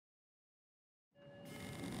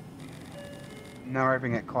Now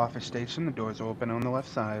arriving at Clawfish Station, the doors will open on the left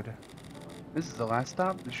side. This is the last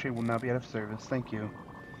stop. The train will now be out of service. Thank you.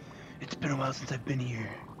 It's been a while since I've been here,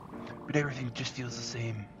 but everything just feels the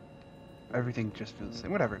same. Everything just feels the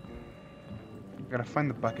same. Whatever. Gotta find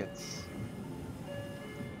the buckets.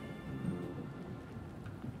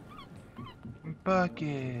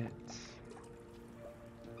 Buckets.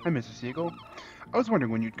 Hi, Mr. Siegel. I was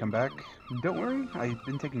wondering when you'd come back. Don't worry, I've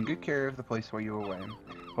been taking good care of the place while you were away.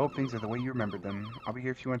 Hope things are the way you remembered them. I'll be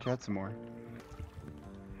here if you want to chat some more.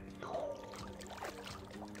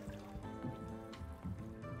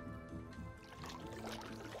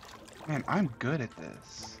 Man, I'm good at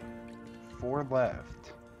this. 4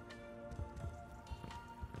 left.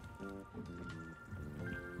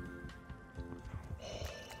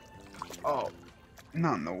 Oh,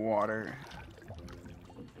 not in the water.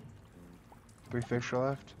 3 fish are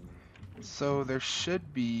left. So there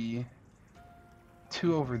should be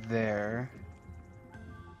 2 over there.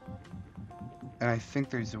 And I think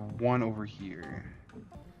there's 1 over here.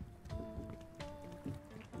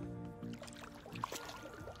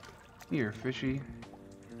 Here, fishy.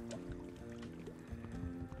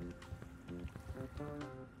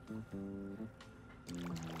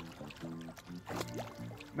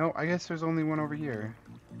 No, I guess there's only 1 over here.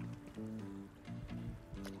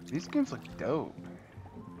 These games look dope.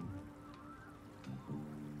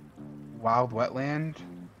 Wild wetland.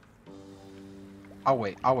 I'll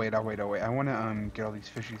wait. I wanna get all these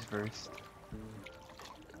fishies first.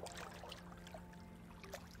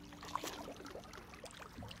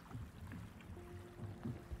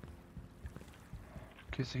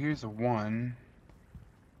 Okay, so here's a 1.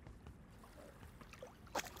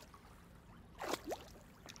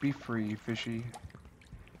 Be free, fishy.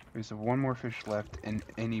 There's 1 more fish left in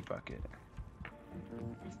any bucket.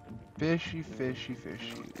 Fishy, fishy,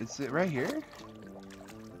 fishy. Is it right here?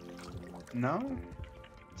 No?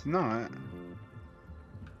 It's not.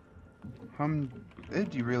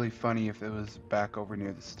 It'd be really funny if it was back over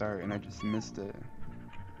near the start and I just missed it.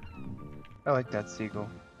 I like that seagull.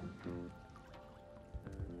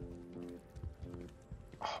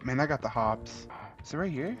 Oh man, I got the hops. Is it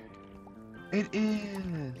right here? It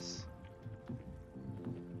is!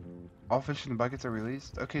 All fish in the buckets are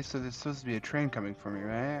released? Okay, so there's supposed to be a train coming for me,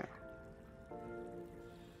 right?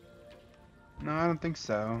 No, I don't think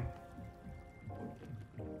so.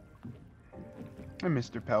 Hi,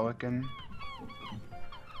 Mr. Pelican.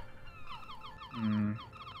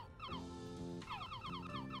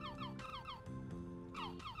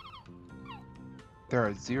 There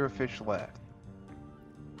are 0 fish left.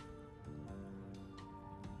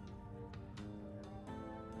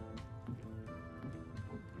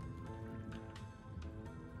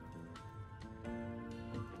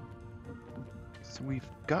 So we've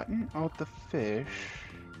gotten all the fish.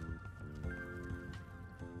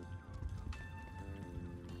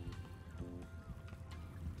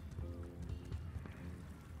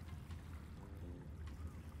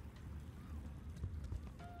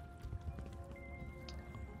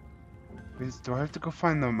 Do I have to go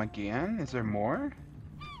find them again? Is there more?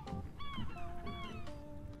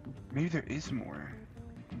 Maybe there is more.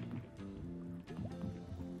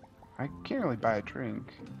 I can't really buy a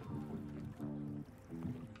drink.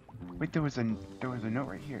 Wait, there was a note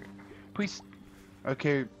right here. Please,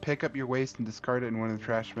 okay, pick up your waste and discard it in one of the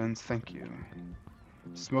trash bins. Thank you.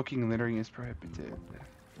 Smoking and littering is prohibited.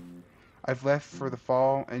 I've left for the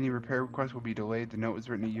fall. Any repair requests will be delayed. The note was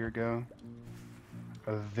written a year ago.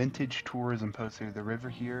 A vintage tourism poster. The river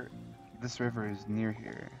here. This river is near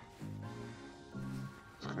here.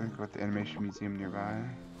 Let's go at the animation museum nearby.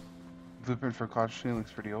 Blueprint for Clawfish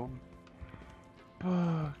looks pretty old.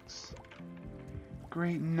 Books.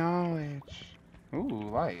 Great knowledge. Ooh,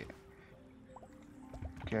 light.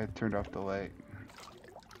 Okay, I turned off the light.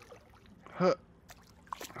 Huh.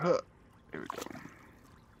 Huh. There we go.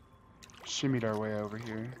 Shimmied our way over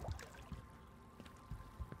here.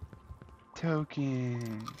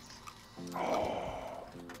 Tokens. Oh,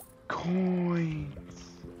 coins.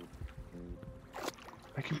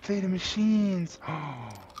 I can play the machines.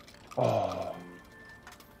 Oh.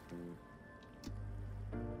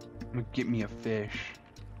 I'm gonna get me a fish.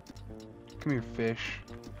 Come here, fish.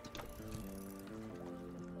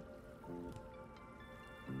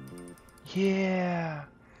 Yeah,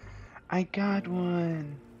 I got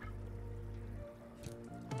one.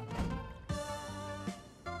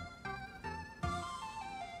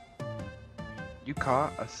 You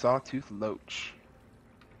caught a sawtooth loach.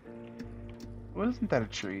 Wasn't that a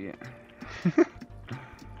treat?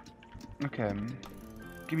 Okay,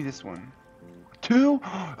 give me this one. 2?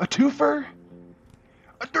 A twofer?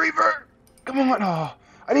 A threefer? Come on! Oh,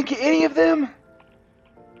 I didn't get any of them?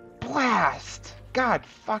 Blast! God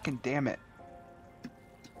fucking damn it.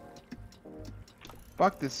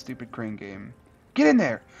 Fuck this stupid crane game. Get in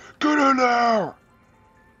there! Get in there!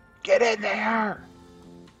 Get in there!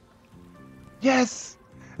 Yes!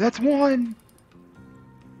 That's one!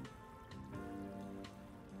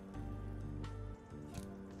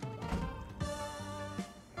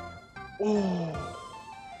 Oh!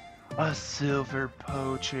 A silver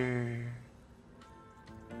poacher.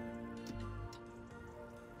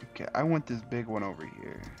 Okay, I want this big one over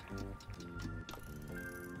here.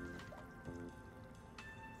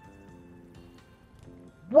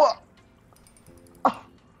 What?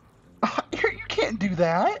 You can't do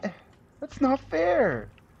that. That's not fair.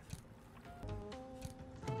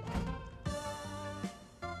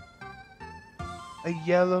 A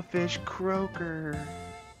yellowfish croaker.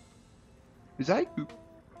 Is that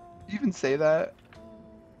even say that?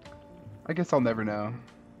 I guess I'll never know.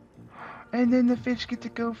 And then the fish get to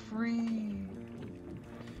go free.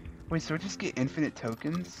 Wait, so I just get infinite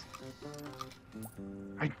tokens?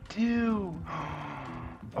 I do.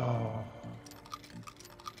 Oh.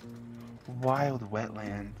 Wild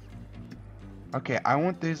wetland. Okay, I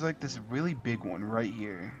want there's like this really big one right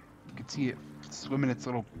here. You can see it swimming its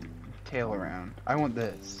little tail around. I want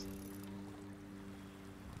this.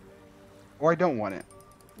 Or I don't want it.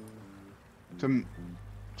 So I'm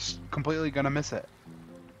just completely gonna miss it.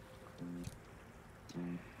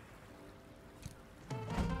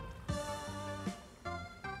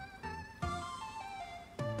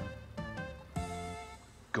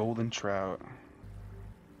 Golden trout.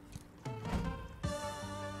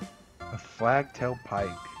 A flag-tailed pike.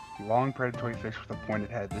 Long predatory fish with a pointed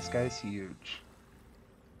head. This guy's huge.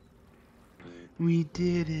 We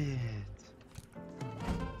did it.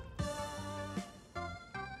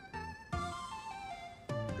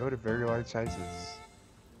 Go to very large sizes.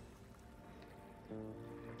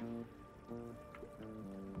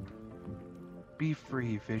 Be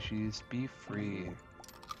free, fishies. Be free.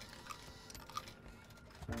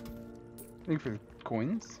 Thank you for the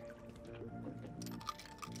coins.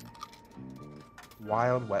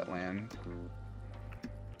 Wild wetland.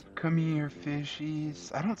 Come here,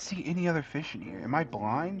 fishies. I don't see any other fish in here. Am I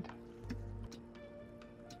blind?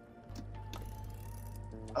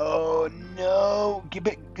 Oh no! Give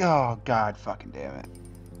it. Oh god, fucking damn it.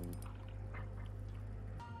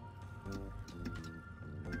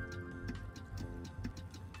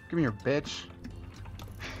 Come here, bitch.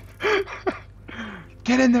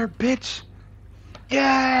 Get in there, bitch!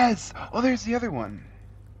 Yes! Oh, there's the other one.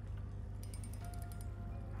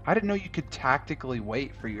 I didn't know you could tactically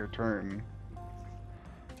wait for your turn.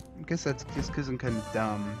 I guess that's just because I'm kind of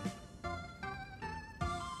dumb.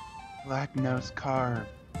 Black-nosed carp.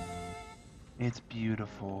 It's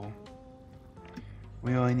beautiful.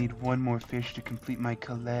 We only need one more fish to complete my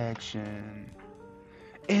collection.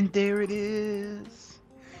 And there it is!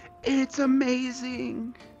 It's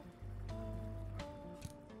amazing!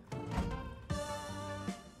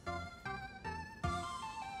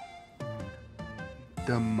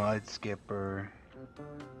 The mud skipper.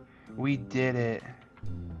 We did it.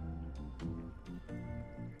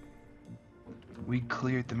 We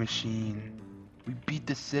cleared the machine. We beat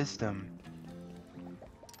the system.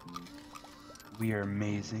 We are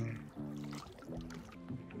amazing.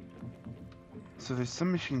 So there's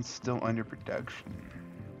some machines still under production.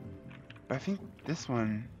 But I think this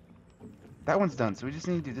one... That one's done, so we just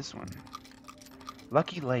need to do this one.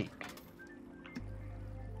 Lucky Lake.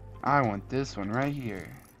 I want this one right here.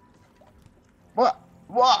 What?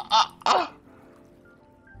 What?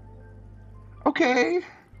 Okay.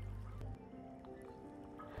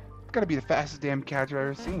 It's gotta be the fastest damn catch I've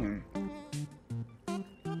ever seen.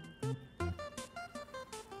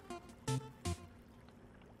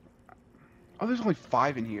 Oh, there's only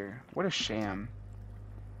 5 in here. What a sham.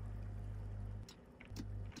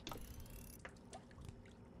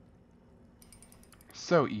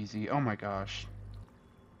 So easy. Oh my gosh.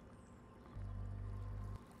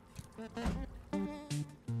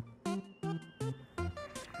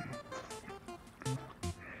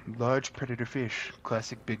 Large predator fish.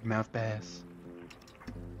 Classic big mouth bass.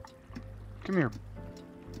 Come here.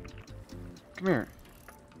 Come here.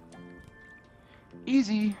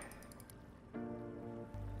 Easy.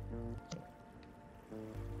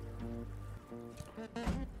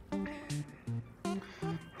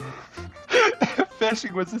 If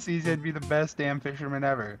fishing was this easy, I'd be the best damn fisherman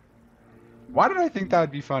ever. Why did I think that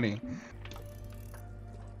would be funny?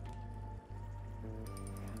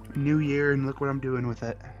 New year, and look what I'm doing with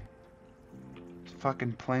it.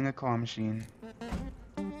 Fucking playing a claw machine.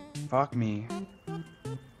 Fuck me.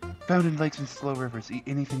 Found in lakes and slow rivers, eat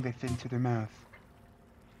anything they fit into their mouth.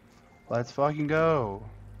 Let's fucking go.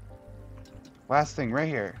 Last thing right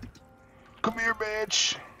here. Come here,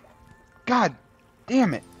 bitch. God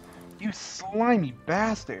damn it. You slimy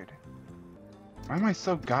bastard. Why am I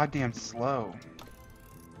so goddamn slow?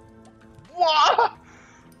 What?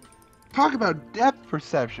 Talk about depth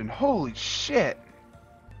perception. Holy shit.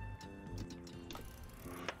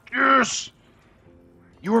 Yes!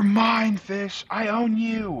 You're mine, fish. I own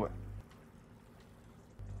you.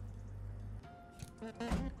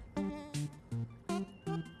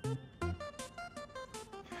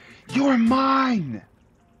 You're mine.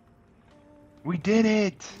 We did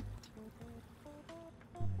it.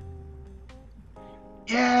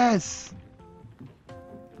 Yes.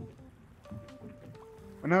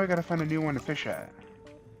 Well, now we gotta find a new one to fish at.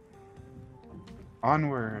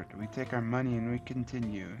 Onward. We take our money and we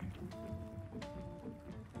continue.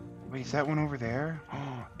 Wait, is that one over there?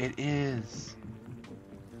 Oh, it is.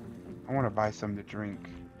 I want to buy some to drink.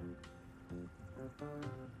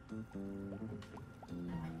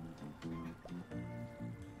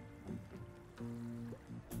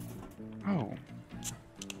 Oh.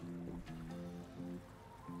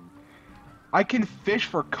 I can fish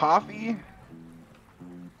for coffee?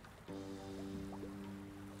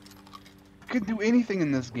 I could do anything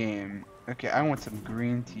in this game. Okay, I want some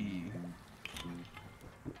green tea.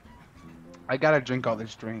 I gotta drink all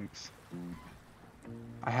these drinks.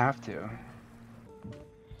 I have to.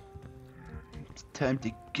 It's time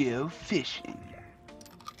to go fishing.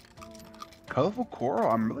 Colorful coral,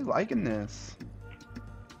 I'm really liking this.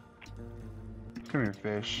 Come here,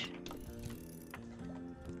 fish.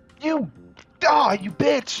 You! Ah, you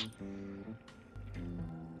bitch!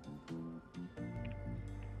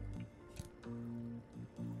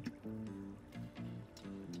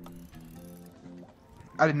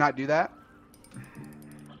 I did not do that.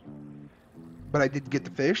 But I did get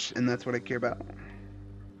the fish, and that's what I care about.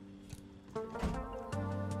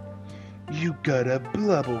 You got a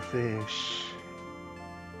blubblefish.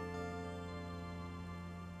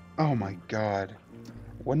 Oh my god.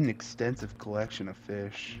 What an extensive collection of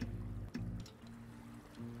fish.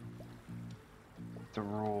 It's a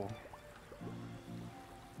rule.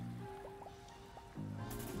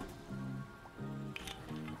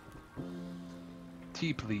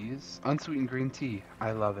 Tea, please. Unsweetened green tea.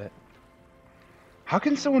 I love it. How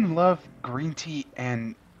can someone love green tea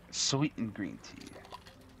and sweetened green tea?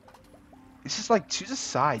 It's just like, choose a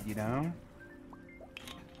side, you know?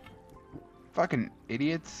 Fucking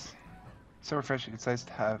idiots. So refreshing. It's nice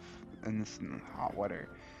to have in this hot water.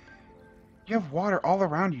 You have water all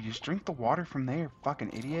around you. Just drink the water from there,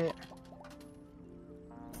 fucking idiot.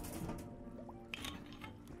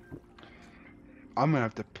 I'm gonna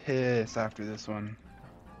have to piss after this one.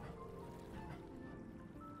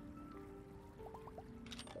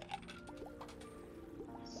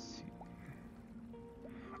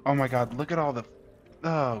 Oh my god, look at all the...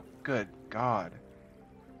 Oh, good god.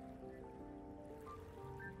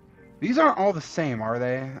 These aren't all the same, are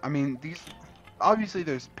they? I mean, these... Obviously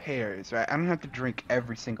there's pairs, right? I don't have to drink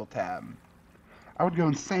every single tab. I would go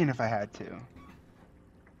insane if I had to.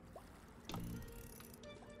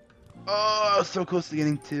 Oh, so close to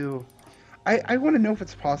getting 2. I want to know if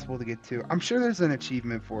it's possible to get 2. I'm sure there's an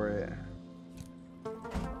achievement for it.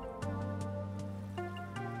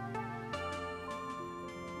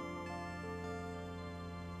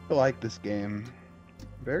 I like this game.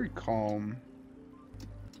 Very calm.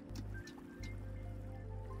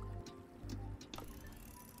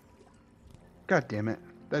 God damn it.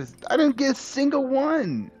 I didn't get a single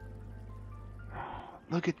one!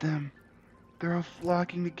 Look at them. They're all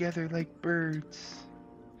flocking together like birds.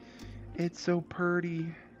 It's so pretty.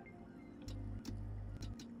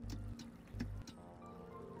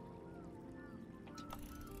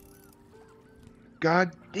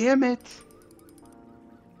 God damn it!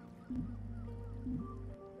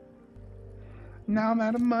 Now I'm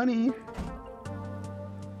out of money.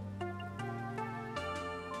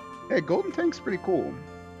 Hey, golden tank's pretty cool.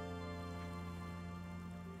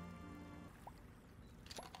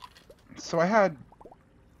 So I had...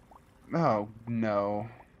 Oh, no.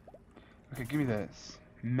 Okay, give me this.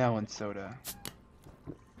 Melon soda.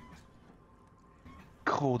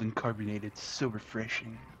 Cold and carbonated, so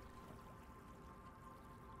refreshing.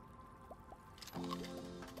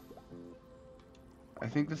 I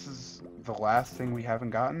think this is the last thing we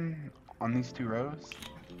haven't gotten on these 2 rows.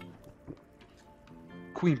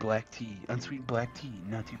 Queen black tea, unsweetened black tea,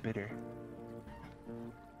 not too bitter.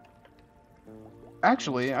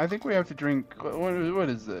 Actually, I think we have to drink... What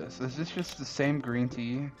is this? Is this just the same green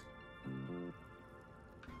tea?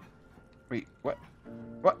 Wait, what?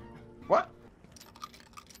 What? What?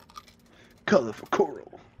 Colorful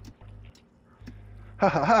coral. Ha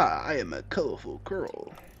ha ha, I am a colorful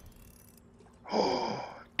girl. Oh,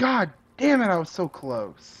 God damn it, I was so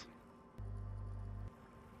close.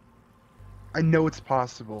 I know it's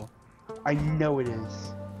possible. I know it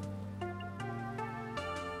is.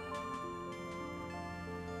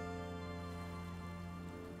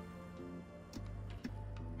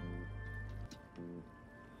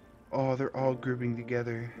 Oh, they're all grouping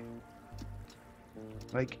together.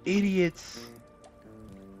 Like idiots.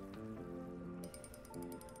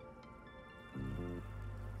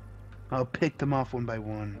 I'll pick them off one by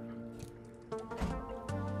one.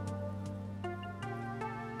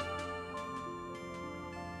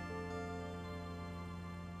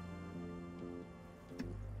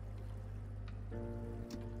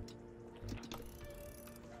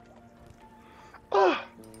 Oh,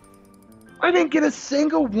 I didn't get a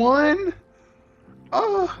single one.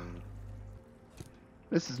 Oh,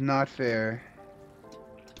 this is not fair.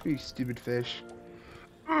 You stupid fish.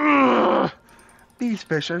 Ugh, these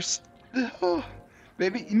fish are. Oh,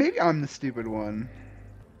 maybe I'm the stupid one.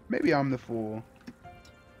 Maybe I'm the fool.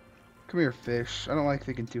 Come here, fish. I don't like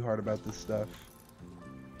thinking too hard about this stuff.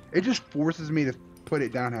 It just forces me to put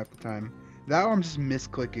it down half the time. Now I'm just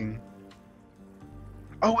misclicking.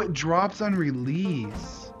 Oh, it drops on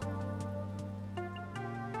release.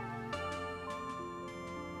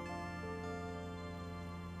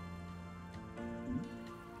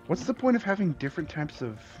 What's the point of having different types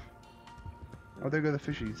of... Oh, there go the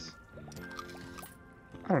fishies.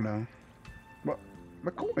 I don't know. What?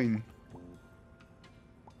 My coin.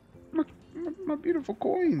 My beautiful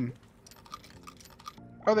coin.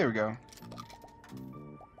 Oh, there we go.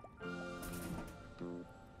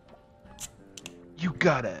 You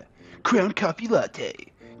got a Crown Coffee Latte.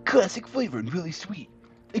 Classic flavor and really sweet.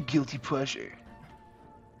 A guilty pleasure.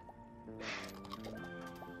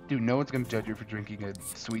 Dude, no one's gonna judge you for drinking a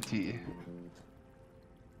sweet tea.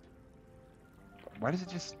 Why does it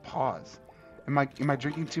just pause? Am I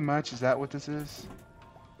drinking too much? Is that what this is?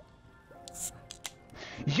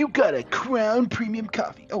 You got a Crown Premium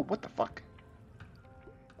Coffee. Oh, what the fuck?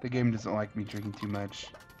 The game doesn't like me drinking too much.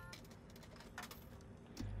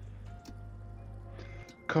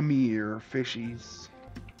 Come here, fishies.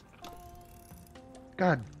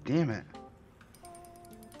 God damn it.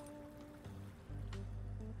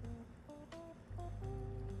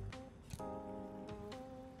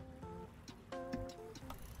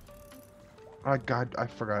 Oh God, I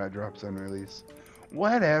forgot I dropped zone release.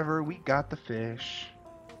 Whatever, we got the fish.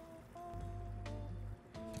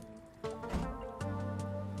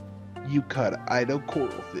 You caught an idle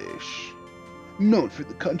coral fish. Known for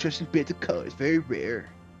the contrasting bits of colors, very rare.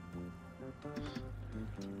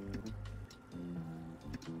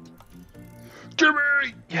 Jimmy!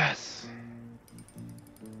 Yes!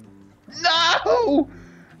 No!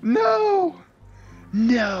 No!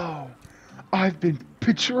 No! I've been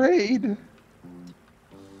betrayed!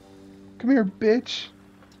 Come here, bitch.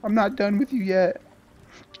 I'm not done with you yet.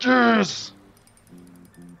 Yes!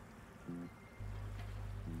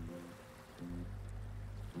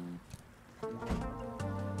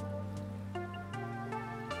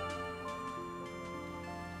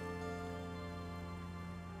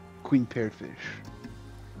 Queen Parrotfish.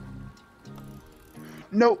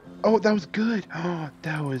 No! Oh, that was good! Oh,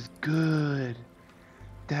 that was good.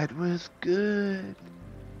 That was good.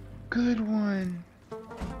 Good one.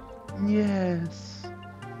 Yes.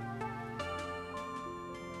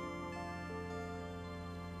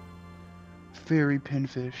 Fairy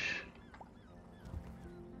pinfish.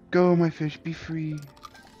 Go, my fish, be free.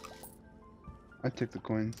 I took the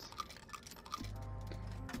coins.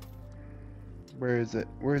 Where is it?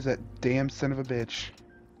 Where is that damn son of a bitch?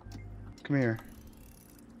 Come here.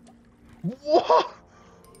 Whoa!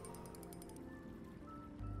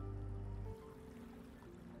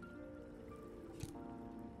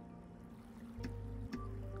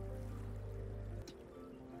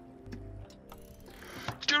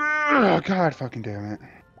 Oh, God fucking damn it.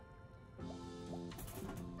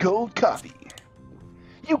 Gold coffee.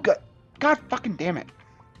 You got... God fucking damn it.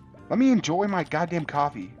 Let me enjoy my goddamn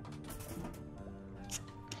coffee.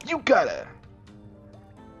 You got a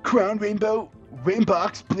Crown Rainbow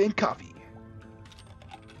Rainbox Blend Coffee.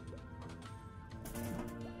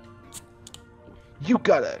 You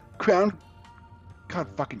got a Crown... God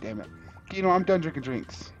fucking damn it. You know, I'm done drinking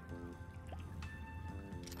drinks.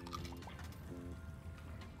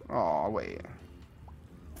 Oh, wait.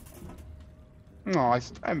 No,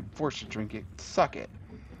 I'm forced to drink it. Suck it.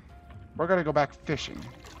 We're gonna go back fishing.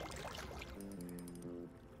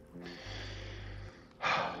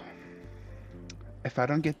 If I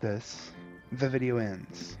don't get this, the video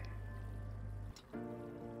ends.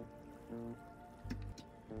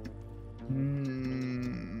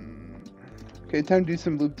 Okay, time to do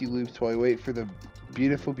some loop-de-loops while I wait for the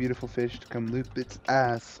beautiful, beautiful fish to come loop its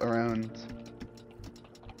ass around.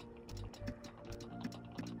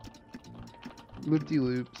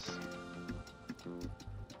 Loop-de-loops.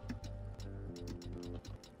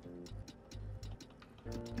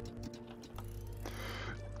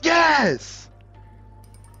 Yes!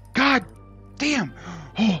 God damn!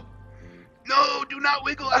 Oh! No, do not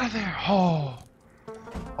wiggle out of there! Oh!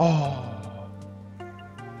 Oh!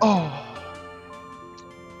 Oh!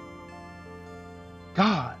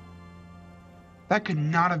 God! That could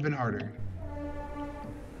not have been harder.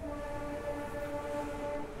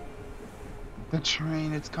 The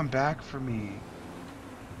train, it's come back for me.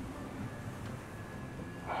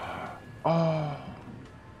 Oh!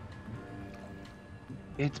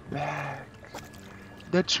 It's back.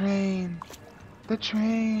 The train! The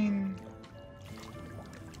train!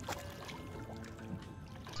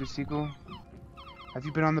 Mr. Seagull, have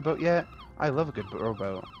you been on the boat yet? I love a good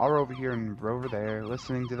rowboat. I'll row over here and row over there,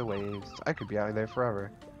 listening to the waves. I could be out there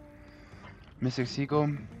forever. Mr.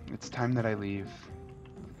 Seagull, it's time that I leave.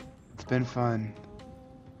 It's been fun,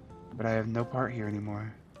 but I have no part here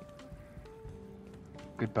anymore.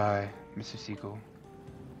 Goodbye, Mr. Seagull.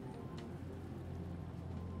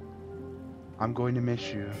 I'm going to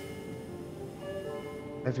miss you.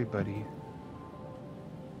 Everybody.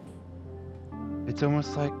 It's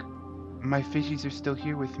almost like my fishies are still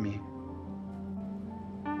here with me.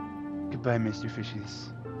 Goodbye, Mr.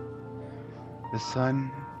 Fishies. The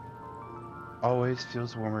sun always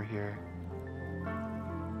feels warmer here.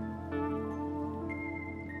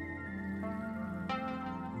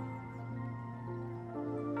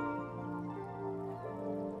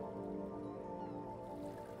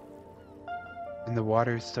 And the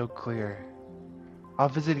water is so clear. I'll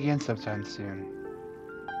visit again sometime soon.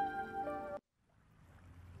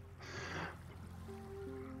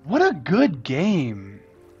 What a good game!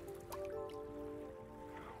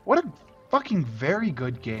 What a fucking very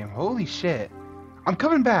good game. Holy shit. I'm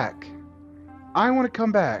coming back. I want to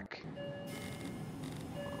come back.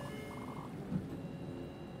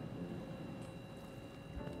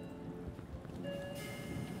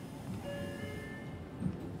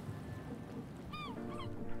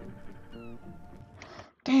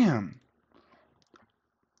 Damn.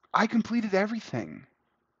 I completed everything.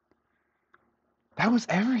 That was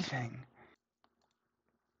everything.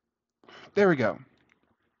 There we go.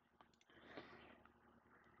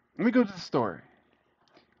 Let me go to the store.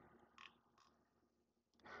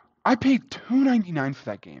 I paid $2.99 for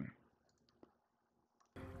that game.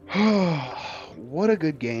 What a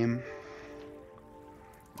good game.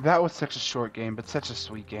 That was such a short game, but such a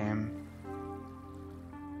sweet game.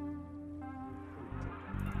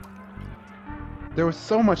 There was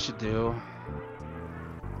so much to do.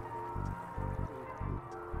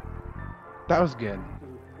 That was good.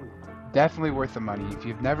 Definitely worth the money. If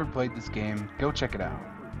you've never played this game, go check it out.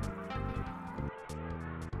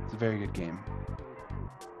 It's a very good game.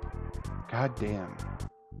 God damn.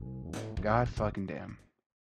 God fucking damn.